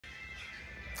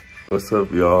What's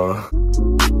up, y'all?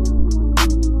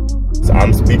 So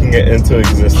I'm speaking it into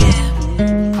existence.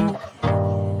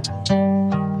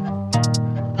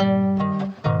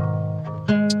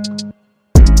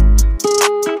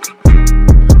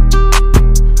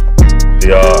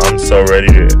 Y'all, I'm so ready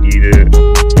to eat it.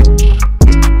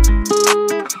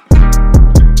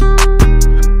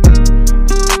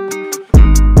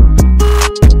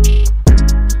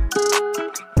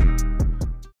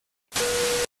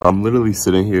 I'm literally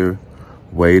sitting here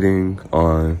waiting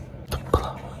on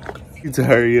to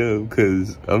hurry up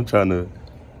because I'm trying to.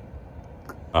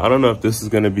 I don't know if this is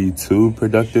going to be 2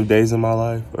 productive days in my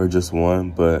life or just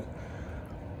 1, but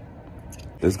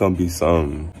it's going to be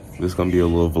something. This is going to be a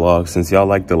little vlog. Since y'all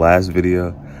liked the last video,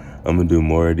 I'm going to do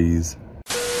more of these.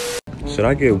 Should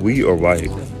I get wheat or white?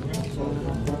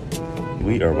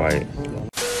 Wheat or white?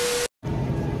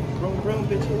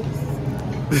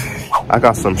 I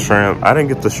got some shrimp. I didn't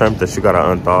get the shrimp that you gotta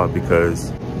unthaw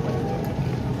because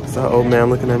is that old man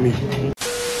looking at me?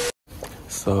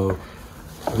 So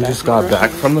we just got back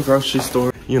from the grocery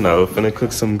store. You know, finna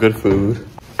cook some good food.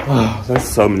 Oh, there's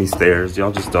so many stairs.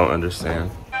 Y'all just don't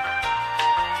understand.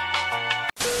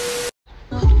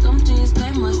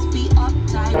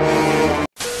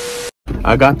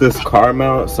 I got this car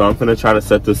mount, so I'm finna try to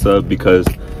set this up because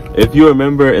if you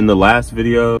remember in the last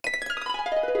video,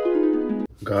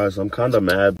 guys, I'm kind of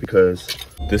mad because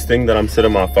this thing that I'm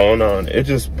sitting my phone on, it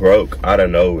just broke out of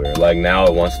nowhere. Like now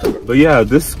it wants to. But yeah,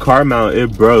 this car mount,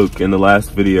 it broke in the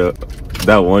last video.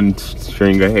 That one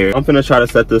string of hair. I'm gonna try to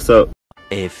set this up.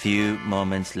 A few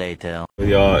moments later.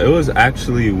 Y'all, it was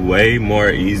actually way more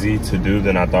easy to do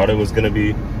than I thought it was gonna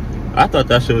be. I thought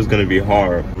that shit was gonna be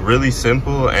hard. Really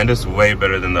simple, and it's way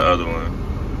better than the other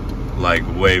one. Like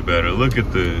way better. Look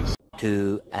at this.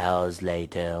 2 hours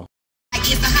later.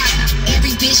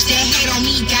 Every bitch that hate on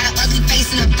me got an ugly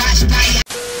face and a botch body.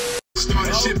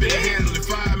 Started shit been handling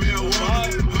 5 mil,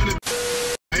 100.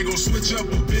 Ain't gon' switch up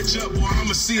or bitch up, boy,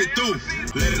 I'ma see it through.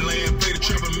 Let it land, play the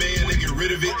trapper man, and get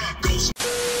rid of it. Go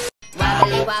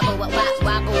wobbly wobble,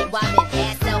 wobble, wobble,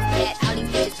 ass self cat, all these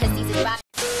bitches pussies is rock.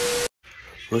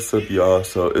 What's up, y'all?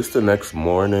 So it's the next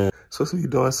morning. Supposed to be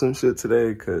doing some shit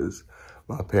today because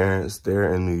my parents,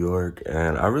 they're in New York,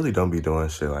 and I really don't be doing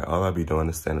shit. Like all I be doing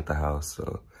is staying at the house.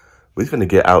 So we finna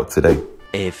get out today.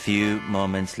 A few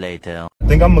moments later. I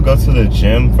think I'm gonna go to the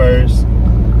gym first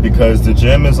because the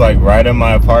gym is like right in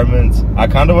my apartment. I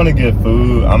kind of want to get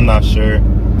food. I'm not sure.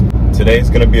 Today's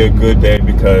gonna be a good day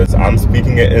because I'm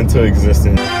speaking it into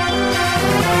existence.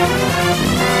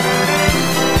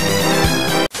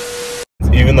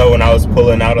 Even though when I was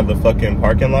pulling out of the fucking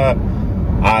parking lot,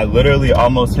 I literally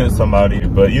almost hit somebody,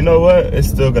 but you know what? It's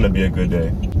still gonna be a good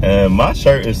day. And my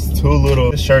shirt is too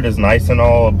little. This shirt is nice and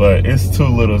all, but it's too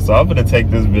little, so I'm gonna take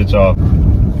this bitch off.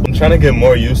 I'm trying to get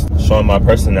more used to showing my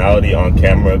personality on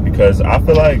camera because I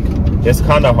feel like it's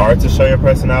kind of hard to show your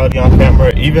personality on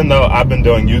camera, even though I've been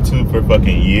doing YouTube for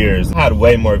fucking years. I had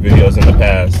way more videos in the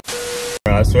past.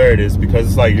 I swear it is, because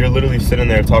it's like you're literally sitting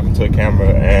there talking to a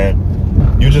camera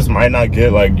and you just might not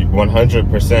get like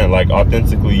 100% like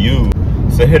authentically you.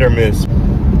 It's a hit or miss.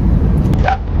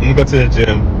 I'm gonna go to the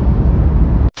gym.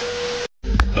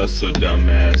 Hustle,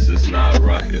 dumbass, it's not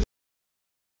rocket.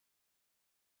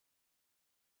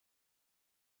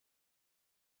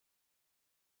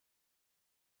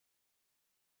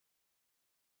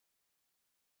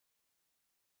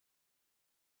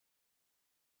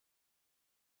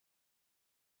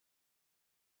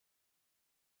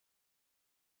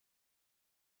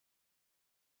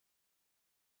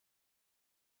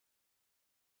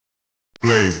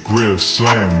 Play grip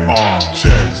slamming,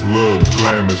 checks look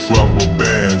clamming, rubber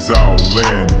bands all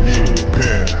landing,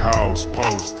 penthouse,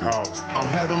 post house. I'm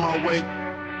having my way,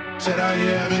 said I ain't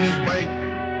having this way,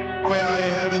 where I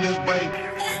ain't having this way.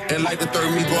 And like the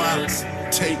third me go out,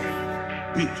 take,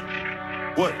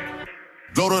 bitch, what?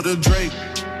 Go to the Drake,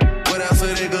 what else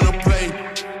are they gonna play?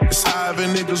 It's high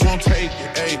and niggas won't take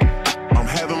it, ayy. I'm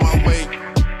having my way,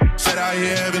 said I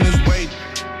ain't having this way,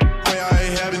 where I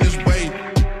ain't having this way.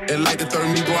 And like the third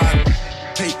me go out,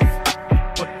 hey,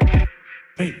 what,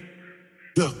 hey,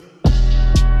 look.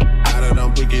 Now that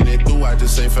I'm picking it through, I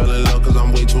just ain't fell in love cause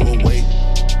I'm way too awake.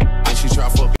 And she try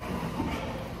fucking.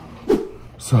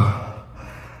 So,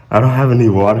 I don't have any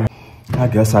water. I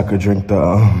guess I could drink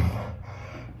the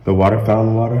water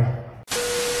fountain water.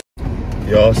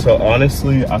 Y'all, so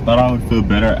honestly, I thought I would feel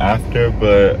better after,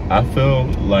 but I feel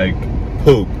like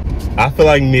poop. I feel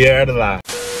like mierda.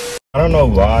 I don't know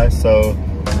why, so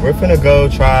we're finna go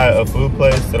try a food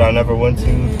place that I never went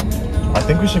to. I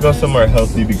think we should go somewhere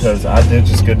healthy because I did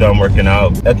just get done working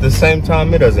out. At the same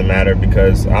time, it doesn't matter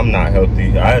because I'm not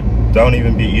healthy. I don't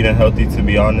even be eating healthy, to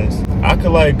be honest. I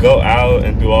could like go out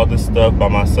and do all this stuff by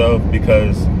myself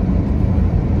because,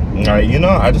 like, you know,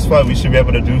 I just feel like we should be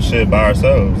able to do shit by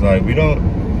ourselves. Like, we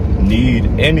don't need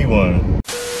anyone.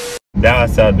 Now I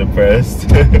sound depressed.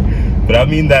 But I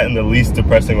mean that in the least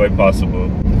depressing way possible.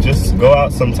 Just go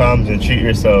out sometimes and treat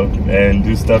yourself and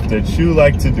do stuff that you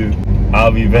like to do.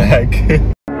 I'll be back.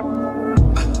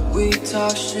 We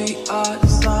talk street art,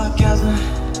 sarcasm,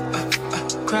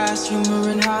 crass humor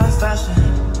in high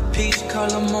fashion. Peach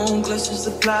color moon glistens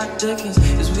the plot thickens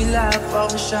as we laugh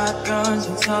over shotguns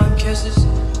and tongue kisses.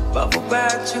 Bubble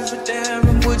bath, you for damn,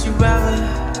 and would you rather?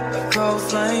 A cold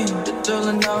flame, the dull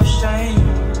and no shame.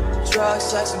 Drugs,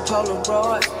 sex, and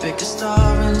Polaroids. Pick a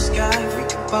star in the sky, we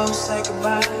could both say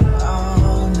goodbye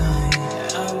all night.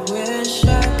 I wish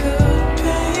I could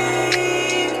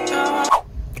paint all.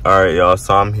 Alright, y'all,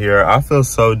 so I'm here. I feel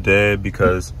so dead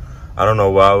because I don't know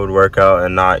why I would work out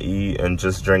and not eat and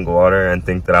just drink water and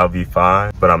think that I'll be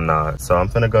fine, but I'm not. So I'm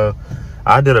finna go.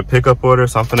 I did a pickup order,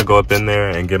 so I'm finna go up in there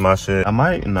and get my shit.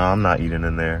 No, I'm not eating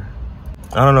in there.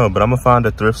 I don't know, but I'm gonna find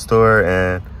a thrift store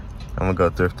and I'm gonna go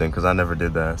thrifting because I never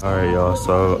did that. All right, y'all,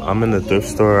 so I'm in the thrift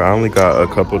store. I only got a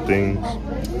couple things.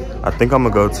 I think I'm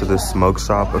gonna go to this smoke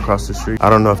shop across the street. I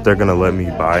don't know if they're gonna let me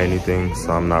buy anything,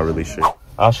 so I'm not really sure.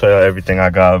 I'll show y'all everything I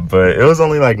got, but it was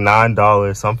only like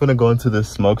 $9. So I'm gonna go into this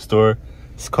smoke store.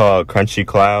 It's called Crunchy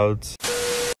Clouds.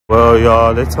 Well,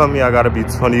 y'all, they told me I gotta be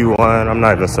 21. I'm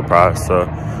not even surprised. So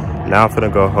now I'm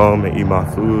finna go home and eat my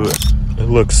food. It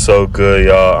looks so good,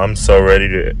 y'all. I'm so ready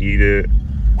to eat it.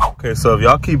 Okay, so if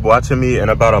y'all keep watching me, in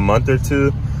about a month or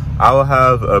two, I will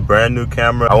have a brand new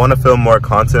camera. I want to film more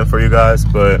content for you guys,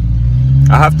 but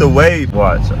I have to wait.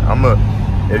 Watch,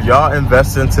 if y'all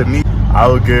invest into me, I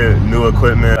will get new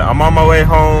equipment. I'm on my way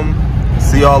home.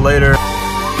 See y'all later.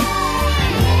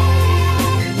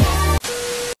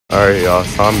 All right, y'all,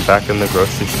 so I'm back in the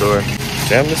grocery store.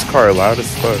 Damn, this car loud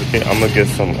as fuck. Okay, I'm gonna get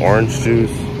some orange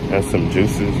juice and some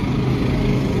juices.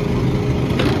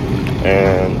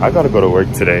 And I gotta go to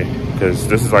work today because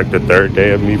this is like the third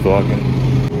day of me vlogging.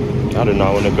 I do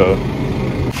not want to go.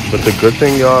 But the good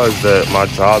thing, y'all, is that my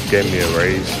job gave me a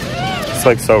raise. It's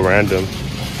like so random.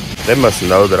 They must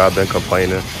know that I've been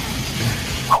complaining.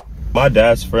 My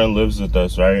dad's friend lives with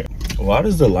us, right? Why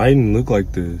does the lighting look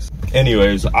like this?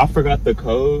 Anyways, I forgot the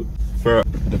code for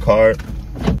the card.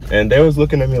 And they was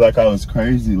looking at me like I was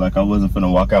crazy, like I wasn't finna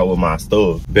walk out with my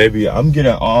stove. Baby, I'm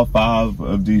getting all 5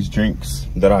 of these drinks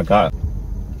that I got.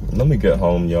 Let me get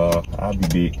home, y'all. I'll be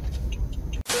beat.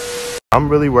 I'm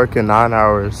really working 9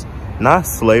 hours, not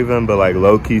slaving, but like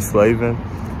low-key slaving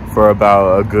for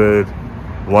about a good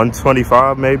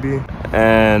 125 maybe.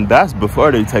 And that's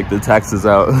before they take the taxes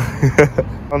out. I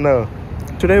don't know.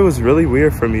 Today was really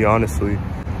weird for me, honestly,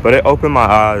 but it opened my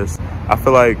eyes. I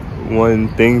feel like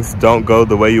when things don't go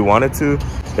the way you want it to,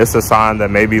 it's a sign that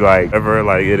maybe like ever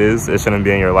like it shouldn't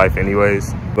be in your life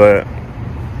anyways. But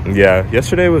yeah,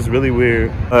 yesterday was really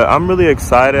weird. I'm really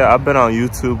excited. I've been on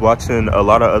YouTube watching a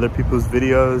lot of other people's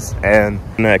videos and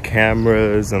looking at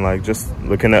cameras and like just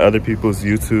looking at other people's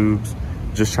YouTubes,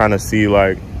 just trying to see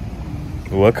like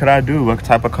what could I do, what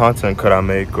type of content could I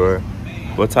make, or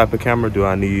what type of camera do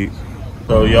I need.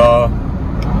 So y'all,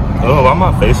 oh, why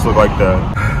my face look like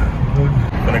that?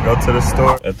 I'm gonna go to the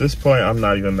store. At this point, I'm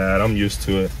not even mad. I'm used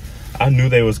to it. I knew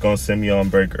they was gonna send me on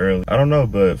break early. I don't know,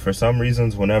 but for some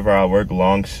reasons, whenever I work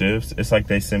long shifts, it's like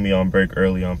they send me on break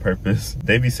early on purpose.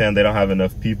 They be saying they don't have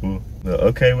enough people. But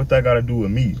okay, what that gotta do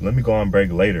with me? Let me go on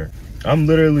break later. I'm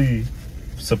literally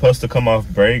supposed to come off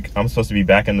break. I'm supposed to be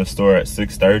back in the store at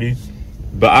 6:30,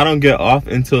 but I don't get off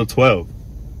until 12.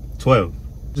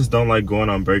 Just don't like going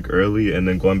on break early and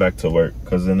then going back to work,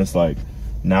 because then it's like,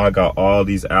 now I got all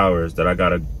these hours that I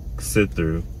gotta sit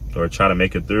through or try to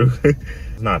make it through.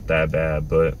 It's not that bad,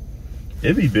 but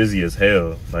it be busy as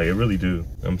hell. Like, it really do.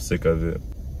 I'm sick of it.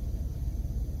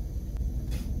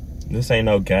 This ain't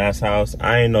no gas house.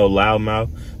 I ain't no loudmouth,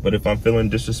 but if I'm feeling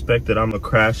disrespected, I'ma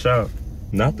crash out.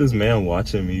 Not this man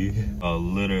watching me.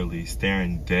 Literally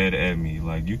staring dead at me.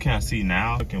 Like, you can't see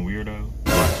now? Fucking weirdo.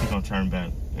 She gonna turn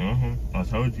back. I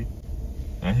told you.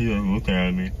 And he was looking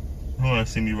at me. He wanna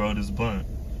see me roll this blunt.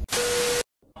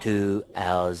 2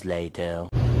 hours later.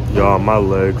 Y'all, my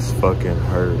legs fucking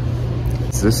hurt.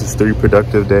 So this is 3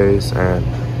 productive days, and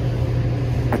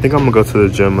I think I'm gonna go to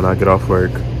the gym when I get off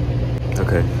work.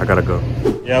 Okay, I gotta go.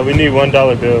 Yeah, we need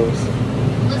 $1 bills.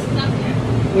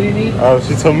 What do you need? Oh,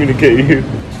 she told me to get you.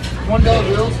 $1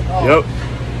 bills? Oh.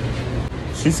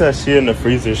 Yep. She said she in the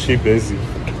freezer, she busy.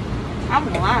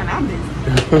 I'm lying, I'm busy.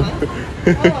 Hold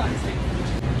on a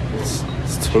second.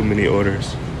 It's too many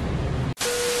orders.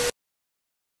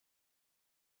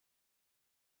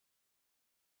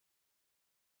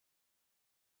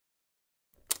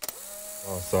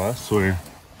 Oh, so I swear,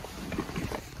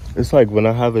 it's like when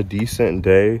I have a decent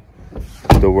day,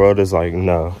 the world is like,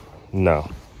 no, no,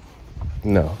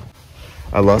 no.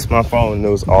 I lost my phone and it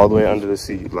was all the way under the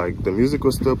seat. Like, the music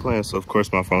was still playing, so of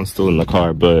course my phone's still in the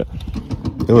car, but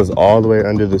it was all the way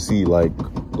under the seat, like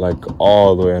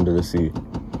all the way under the seat.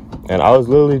 And I was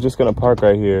literally just gonna park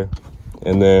right here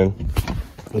and then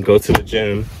go to the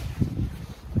gym.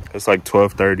 It's like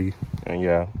 12:30, and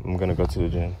yeah, I'm gonna go to the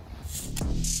gym.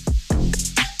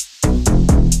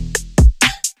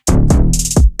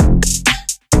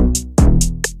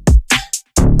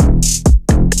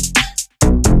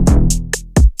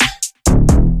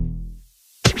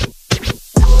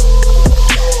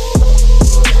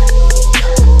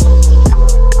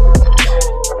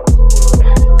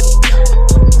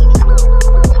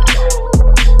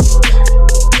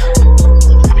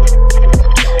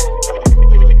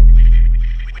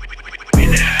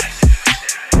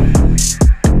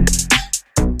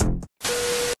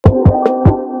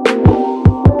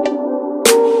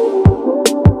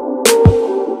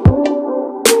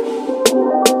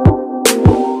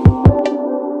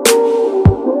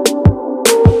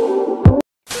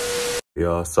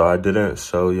 Y'all, so I didn't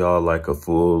show y'all like a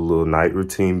full little night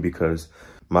routine because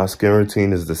my skin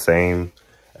routine is the same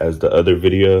as the other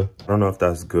video. I don't know if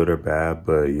that's good or bad,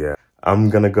 but yeah. I'm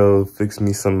gonna go fix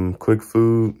me some quick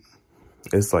food.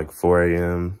 It's like 4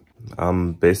 a.m.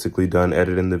 I'm basically done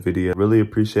editing the video. Really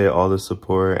appreciate all the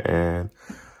support and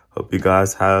hope you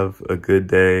guys have a good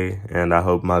day. And I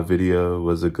hope my video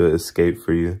was a good escape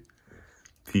for you.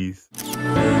 Peace.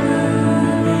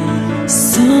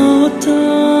 So